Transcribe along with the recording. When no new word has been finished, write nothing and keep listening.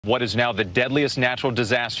What is now the deadliest natural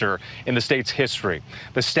disaster in the state's history.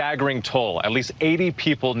 The staggering toll, at least 80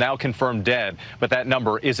 people now confirmed dead, but that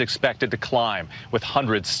number is expected to climb, with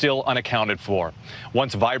hundreds still unaccounted for.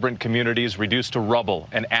 Once vibrant communities reduced to rubble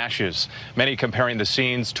and ashes, many comparing the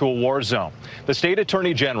scenes to a war zone. The state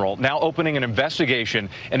attorney general now opening an investigation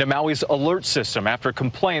into Maui's alert system after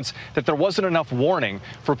complaints that there wasn't enough warning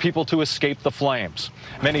for people to escape the flames.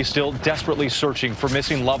 Many still desperately searching for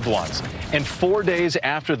missing loved ones. And 4 days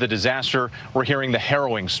after the disaster, we're hearing the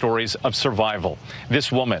harrowing stories of survival.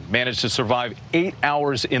 This woman managed to survive 8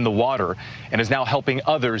 hours in the water and is now helping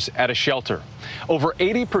others at a shelter. Over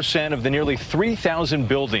 80% of the nearly 3,000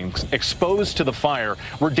 buildings exposed to the fire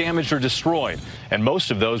were damaged or destroyed, and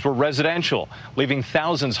most of those were residential, leaving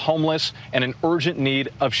thousands homeless and in urgent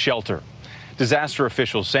need of shelter. Disaster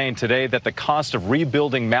officials saying today that the cost of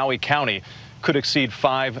rebuilding Maui County could exceed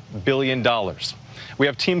 $5 billion. We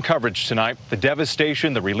have team coverage tonight, the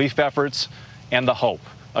devastation, the relief efforts, and the hope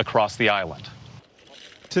across the island.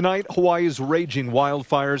 Tonight, Hawaii's raging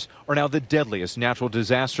wildfires are now the deadliest natural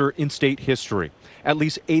disaster in state history. At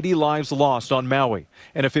least 80 lives lost on Maui,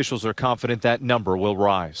 and officials are confident that number will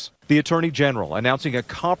rise. The Attorney General announcing a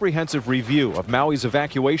comprehensive review of Maui's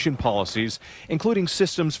evacuation policies, including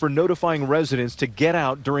systems for notifying residents to get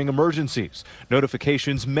out during emergencies,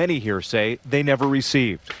 notifications many here say they never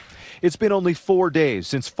received. It's been only 4 days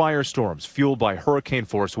since firestorms fueled by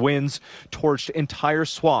hurricane-force winds torched entire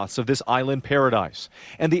swaths of this island paradise,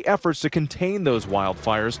 and the efforts to contain those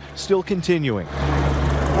wildfires still continuing.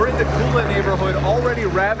 We're in the Kula neighborhood, already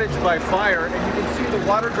ravaged by fire, and you can see the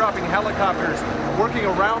water-dropping helicopters working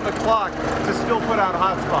around the clock to still put out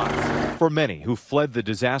hot spots. For many who fled the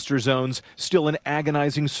disaster zones, still an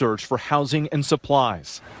agonizing search for housing and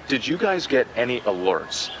supplies. Did you guys get any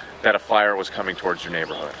alerts that a fire was coming towards your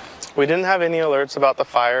neighborhood? We didn't have any alerts about the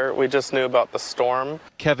fire. We just knew about the storm.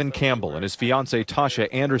 Kevin Campbell and his fiancée Tasha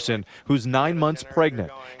Anderson, who's 9 months pregnant,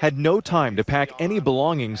 had no time to pack any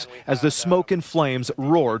belongings as the smoke and flames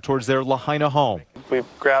roared towards their Lahaina home. We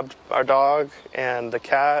grabbed our dog and the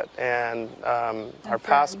cat and our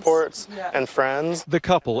passports and friends. The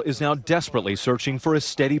couple is now desperately searching for a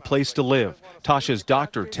steady place to live. Tasha's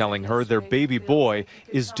doctor telling her their baby boy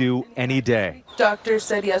is due any day. Doctor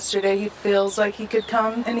said yesterday he feels like he could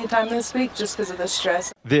come anytime this week just because of the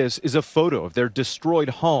stress. This is a photo of their destroyed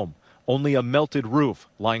home, only a melted roof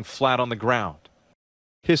lying flat on the ground.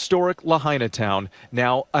 Historic Lahaina town,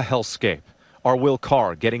 now a hellscape. Our Will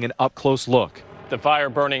Carr getting an up-close look. The fire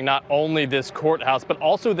burning not only this courthouse, but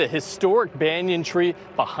also the historic banyan tree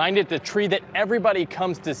behind it, the tree that everybody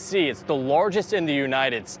comes to see. It's the largest in the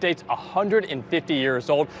United States, 150 years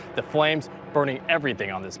old. The flames burning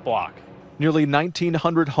everything on this block. Nearly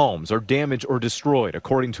 1,900 homes are damaged or destroyed,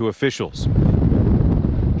 according to officials.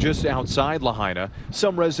 Just outside Lahaina,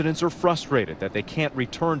 some residents are frustrated that they can't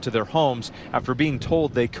return to their homes after being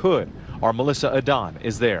told they could. Our Melissa Adan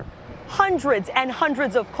is there. Hundreds and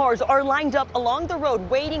hundreds of cars are lined up along the road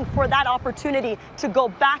waiting for that opportunity to go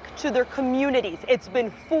back to their communities. It's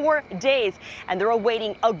been 4 days and they're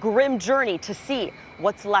awaiting a grim journey to see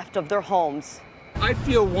what's left of their homes. I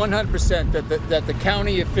feel 100% that the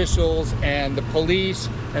county officials and the police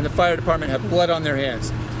and the fire department have blood on their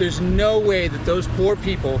hands. There's no way that those poor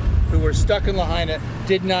people who were stuck in Lahaina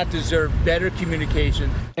did not deserve better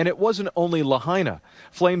communication. And it wasn't only Lahaina.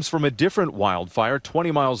 Flames from a different wildfire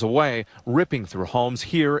 20 miles away ripping through homes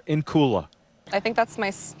here in Kula. I think that's my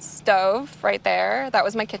stove right there. That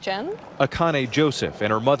was my kitchen. Akane Joseph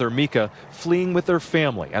and her mother Mika fleeing with their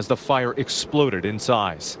family as the fire exploded in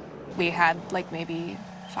size. We had like maybe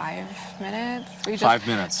 5 minutes. 5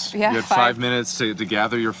 minutes. Yeah, you had 5 minutes to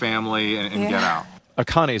gather your family and get out.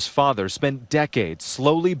 Akane's father spent decades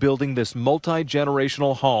slowly building this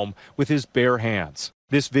multi-generational home with his bare hands.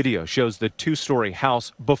 This video shows the 2-story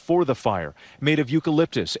house before the fire, made of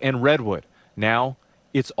eucalyptus and redwood. Now,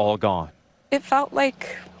 it's all gone. It felt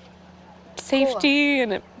like safety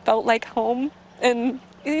and it felt like home. And,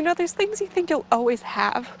 you know, there's things you think you'll always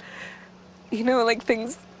have. You know, like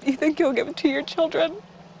things you think you'll give to your children.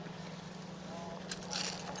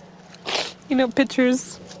 You know,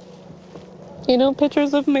 pictures. You know,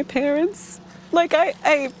 pictures of my parents. Like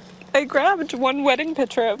I grabbed one wedding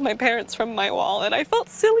picture of my parents from my wall and I felt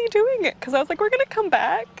silly doing it because I was like, we're gonna come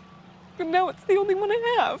back. And now it's the only one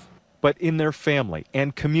I have. But in their family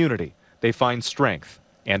and community, they find strength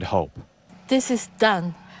and hope. This is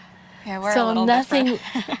done. Yeah, we're so a little nothing,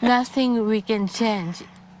 different. nothing we can change.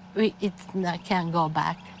 Can't go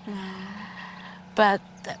back. But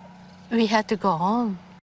we had to go home.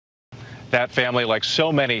 That family, like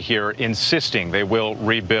so many here, insisting they will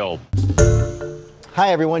rebuild.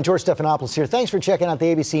 Hi, everyone. George Stephanopoulos here. Thanks for checking out the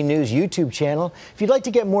ABC News YouTube channel. If you'd like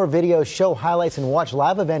to get more videos, show highlights, and watch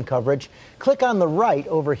live event coverage, click on the right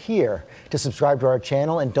over here to subscribe to our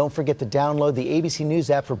channel. And don't forget to download the ABC News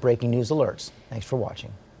app for breaking news alerts. Thanks for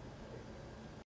watching.